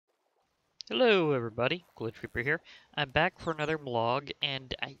Hello everybody, Glitch Reaper here. I'm back for another vlog,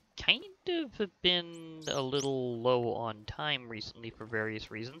 and I kind of have been a little low on time recently for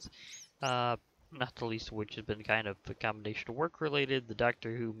various reasons. Not the least of which has been kind of a combination of work related, the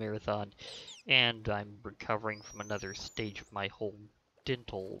Doctor Who marathon, and I'm recovering from another stage of my whole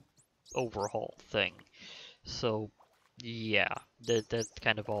dental overhaul thing. So, yeah, that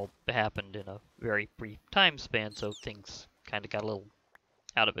kind of all happened in a very brief time span, so things kind of got a little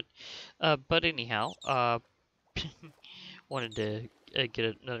out of it. But anyhow, wanted to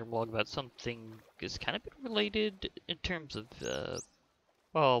get another vlog about something that's kind of been related in terms of,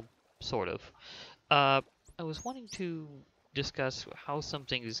 well, sort of. Uh, I was wanting to discuss how some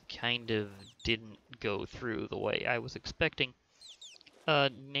things kind of didn't go through the way I was expecting.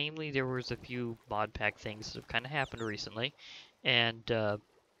 Namely, there was a few mod pack things that have kind of happened recently, and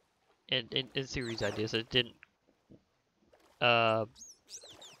in series ideas that didn't.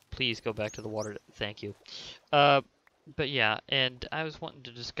 Please go back to the water. Thank you. But yeah, and I was wanting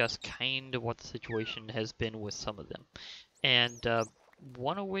to discuss kind of what the situation has been with some of them. And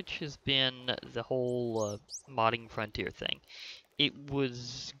one of which has been the whole modding frontier thing. It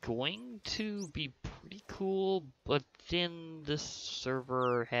was going to be pretty cool, but then the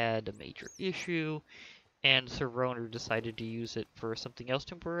server had a major issue, and the server owner decided to use it for something else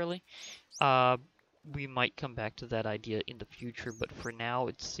temporarily. We might come back to that idea in the future, but for now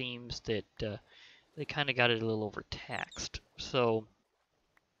it seems that they kind of got it a little overtaxed. So,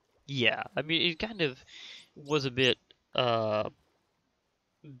 yeah, I mean, it kind of was a bit,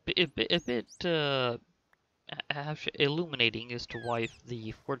 illuminating as to why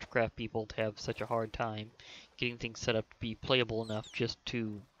the Forgecraft people have such a hard time getting things set up to be playable enough just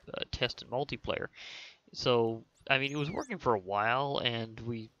to test in multiplayer. So, I mean, it was working for a while, and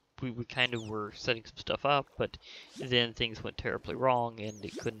we kind of were setting some stuff up, but then things went terribly wrong, and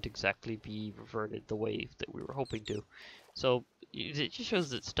it couldn't exactly be reverted the way that we were hoping to. So it just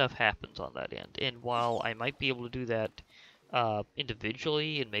shows that stuff happens on that end, and while I might be able to do that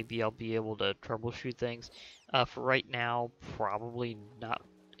individually, and maybe I'll be able to troubleshoot things, for right now, probably not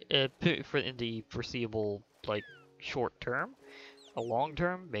for in the foreseeable, like, short term. A long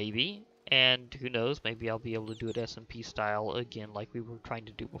term, maybe, and who knows, maybe I'll be able to do it SMP style again like we were trying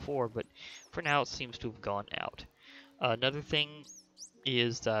to do before, but for now it seems to have gone out. Another thing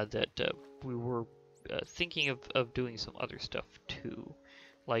is that we were thinking of doing some other stuff too.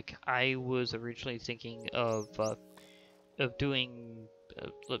 Like, I was originally thinking of doing,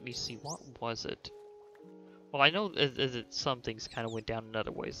 let me see, what was it? Well, I know that some things kind of went down in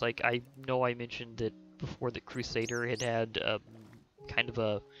other ways. Like, I know I mentioned that before that Crusader had kind of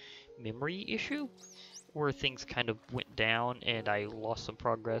a memory issue where things kind of went down and I lost some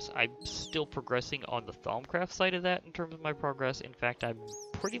progress. I'm still progressing on the Thaumcraft side of that in terms of my progress. In fact, I'm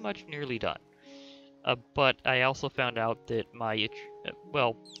pretty much nearly done. But I also found out that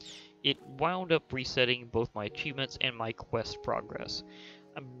well, it wound up resetting both my achievements and my quest progress.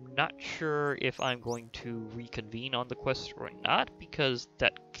 I'm not sure if I'm going to reconvene on the quest or not, because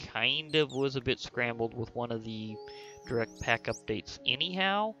that kind of was a bit scrambled with one of the direct pack updates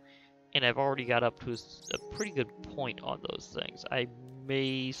anyhow, and I've already got up to a pretty good point on those things. I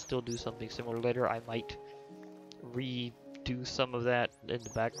may still do something similar later. I might redo some of that in the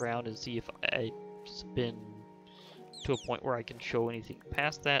background and see if I've been to a point where I can show anything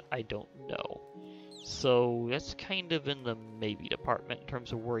past that. I don't know. So that's kind of in the maybe department in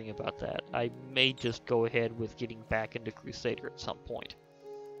terms of worrying about that. I may just go ahead with getting back into Crusader at some point,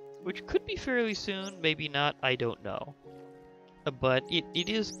 which could be fairly soon, maybe not, I don't know. But it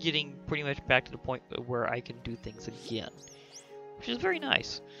is getting pretty much back to the point where I can do things again, which is very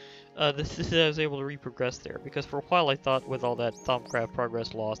nice. This is I was able to reprogress there, because for a while I thought with all that Thaumcraft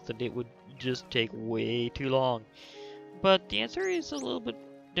progress lost that it would just take way too long. But the answer is a little bit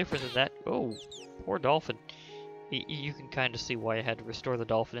different than that. Oh, poor Dolphin. You can kind of see why I had to restore the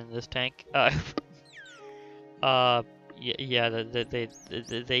Dolphin in this tank. Yeah,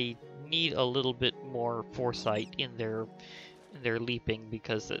 they need a little bit more foresight in their leaping,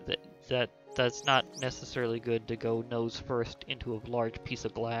 because that's not necessarily good to go nose first into a large piece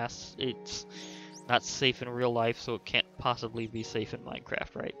of glass. It's not safe in real life, so it can't possibly be safe in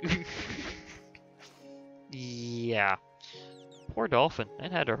Minecraft, right? Yeah. Poor Dolphin.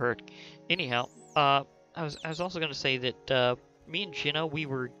 That had to hurt. Anyhow, I was also going to say that me and Gina, we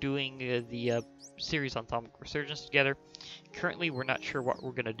were doing the series on Thaumic Resurgence together. Currently, we're not sure what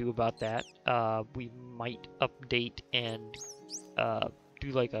we're going to do about that. We might update and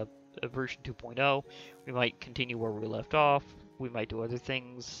do like a version 2.0. We might continue where we left off. We might do other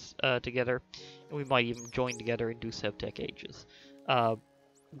things together. And we might even join together and do Sevtech Ages.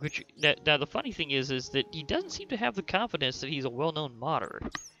 Which now the funny thing is that he doesn't seem to have the confidence that he's a well-known modder,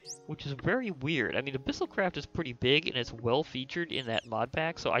 which is very weird. I mean, Abyssalcraft is pretty big and it's well featured in that mod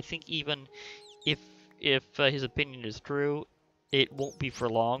pack, so I think even if his opinion is true, it won't be for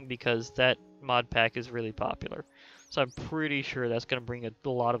long because that mod pack is really popular. So I'm pretty sure that's going to bring a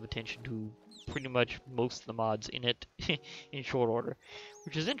lot of attention to pretty much most of the mods in it in short order,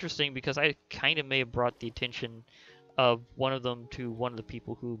 which is interesting because I kind of may have brought the attention of one of them to one of the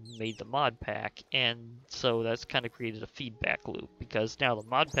people who made the mod pack, and so that's kind of created a feedback loop because now the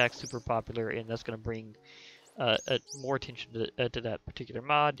mod pack's super popular and that's going to bring more attention to that particular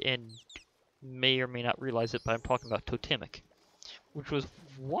mod, and may or may not realize it, but I'm talking about Totemic, which was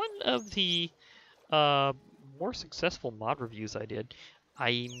one of the uh, more successful mod reviews I did.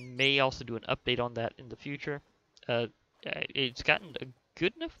 I may also do an update on that in the future. It's gotten a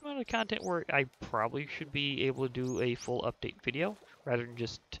good enough amount of content where I probably should be able to do a full update video rather than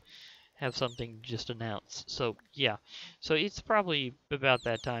just have something just announced. So yeah, so it's probably about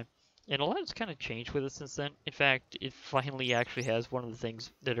that time. And a lot has kind of changed with it since then. In fact, it finally actually has one of the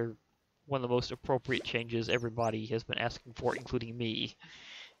things that are one of the most appropriate changes everybody has been asking for, including me.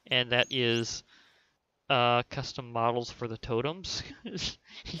 And that is custom models for the totems.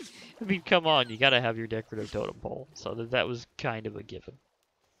 I mean, come on, you gotta have your decorative totem pole. So that was kind of a given.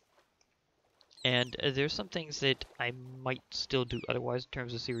 And there's some things that I might still do otherwise in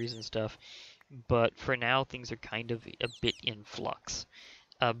terms of series and stuff, but for now things are kind of a bit in flux.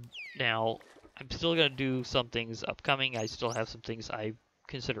 Now, I'm still going to do some things upcoming. I still have some things I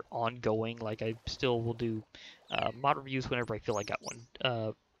consider ongoing, like I still will do mod reviews whenever I feel I got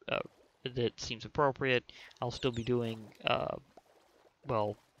one that seems appropriate. I'll still be doing,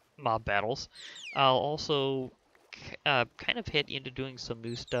 well, mob battles. I'll also kind of head into doing some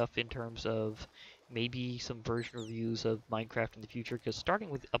new stuff in terms of maybe some version reviews of Minecraft in the future, because starting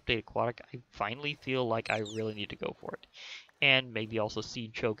with Update Aquatic, I finally feel like I really need to go for it. And maybe also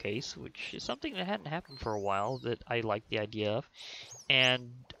Seed Showcase, which is something that hadn't happened for a while that I like the idea of. And,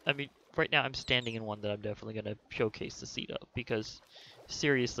 I mean, right now I'm standing in one that I'm definitely going to showcase the seed of, because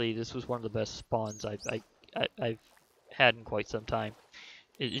seriously, this was one of the best spawns I've had in quite some time.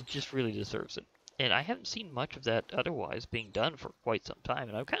 It just really deserves it. And I haven't seen much of that otherwise being done for quite some time,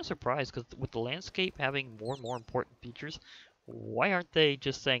 and I'm kind of surprised because with the landscape having more and more important features, why aren't they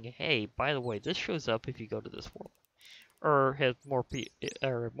just saying, hey, by the way, this shows up if you go to this world? Or have more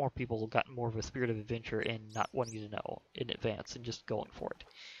people gotten more of a spirit of adventure and not wanting to know in advance and just going for it?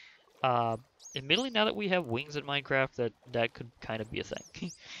 Admittedly, now that we have wings in Minecraft, that could kind of be a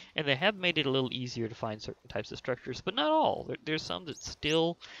thing. And they have made it a little easier to find certain types of structures, but not all. There's some that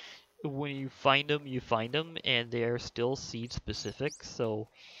still, when you find them, and they're still seed specific. So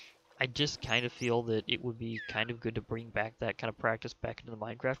I just kind of feel that it would be kind of good to bring back that kind of practice back into the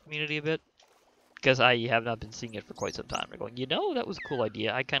Minecraft community a bit, because I have not been seeing it for quite some time. I'm going, that was a cool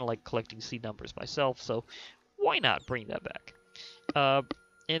idea. I kind of like collecting seed numbers myself, so why not bring that back?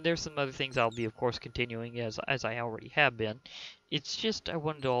 And there's some other things I'll be, of course, continuing as I already have been. It's just I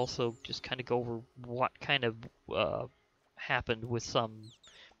wanted to also just kind of go over what kind of happened with some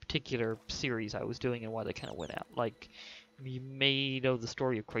particular series I was doing and why they kind of went out. Like, you may know the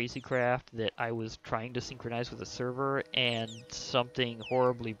story of Crazycraft, that I was trying to synchronize with a server and something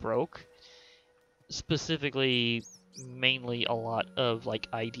horribly broke. Specifically, mainly a lot of, like,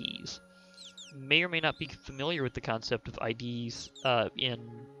 IDs. May or may not be familiar with the concept of IDs in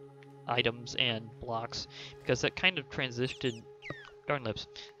items and blocks, because that kind of transitioned, darn lips,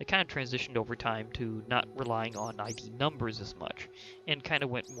 it kind of transitioned over time to not relying on ID numbers as much, and kind of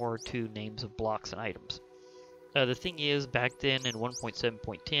went more to names of blocks and items. The thing is, back then in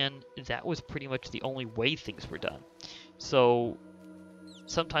 1.7.10, that was pretty much the only way things were done. So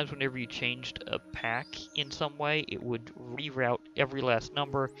sometimes whenever you changed a pack in some way, it would reroute every last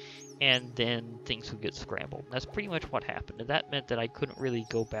number, and then things would get scrambled. And that's pretty much what happened, and that meant that I couldn't really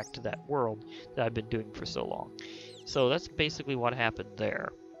go back to that world that I've been doing for so long. So that's basically what happened there.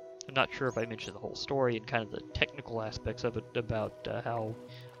 I'm not sure if I mentioned the whole story and kind of the technical aspects of it about how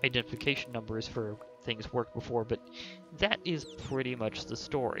identification numbers for things worked before, but that is pretty much the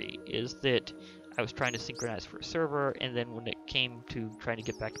story, is that I was trying to synchronize for a server, and then when it came to trying to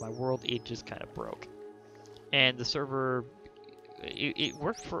get back to my world, it just kind of broke. And the server, it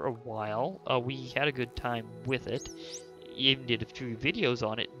worked for a while. We had a good time with it. Even did a few videos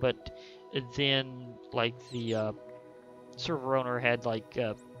on it, but then, like, the server owner had, like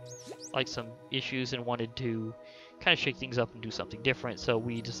some issues and wanted to kind of shake things up and do something different, so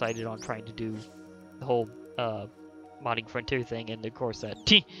we decided on trying to do the whole modding frontier thing, and of course that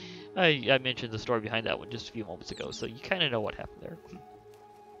I mentioned the story behind that one just a few moments ago, so you kind of know what happened there.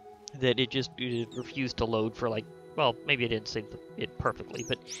 that it refused to load for like, well, maybe I didn't say it perfectly,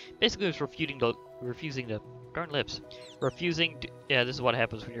 but basically it was refusing to, darn lips, refusing to, yeah, this is what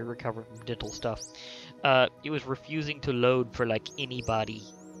happens when you're recovering from dental stuff. It was refusing to load for like anybody,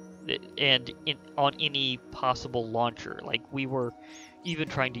 and on any possible launcher. Like we were even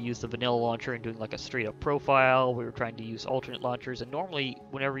trying to use the vanilla launcher and doing like a straight up profile. We were trying to use alternate launchers, and normally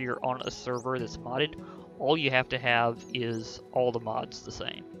whenever you're on a server that's modded, all you have to have is all the mods the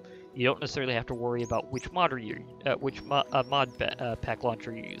same. You don't necessarily have to worry about which mod pack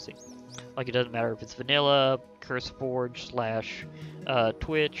launcher you're using. Like it doesn't matter if it's vanilla, CurseForge /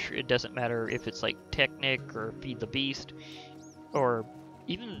 Twitch. It doesn't matter if it's like Technic or Feed the Beast, or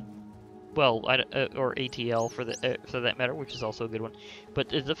even, well, or ATL for that matter, which is also a good one. But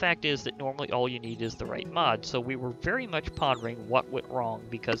the fact is that normally all you need is the right mod. So we were very much pondering what went wrong,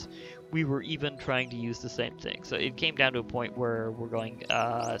 because we were even trying to use the same thing. So it came down to a point where we're going,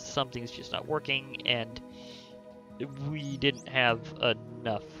 something's just not working, and we didn't have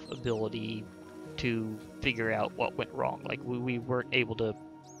enough ability to figure out what went wrong. Like we weren't able to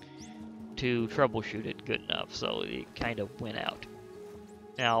troubleshoot it good enough, so it kind of went out.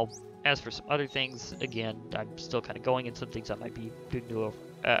 Now, as for some other things, again, I'm still kind of going, and some things I might be doing new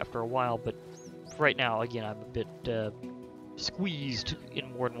after a while, but right now, again, I'm a bit squeezed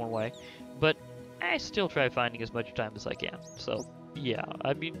in more than one way, but I still try finding as much time as I can. So, yeah,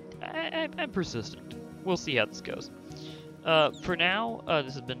 I mean, I'm persistent. We'll see how this goes. For now,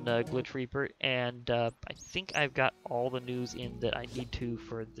 this has been Glitch Reaper, and I think I've got all the news in that I need to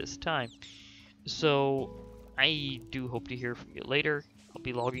for this time. So, I do hope to hear from you later. I'll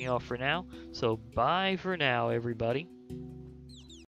be logging off for now, so bye for now, everybody.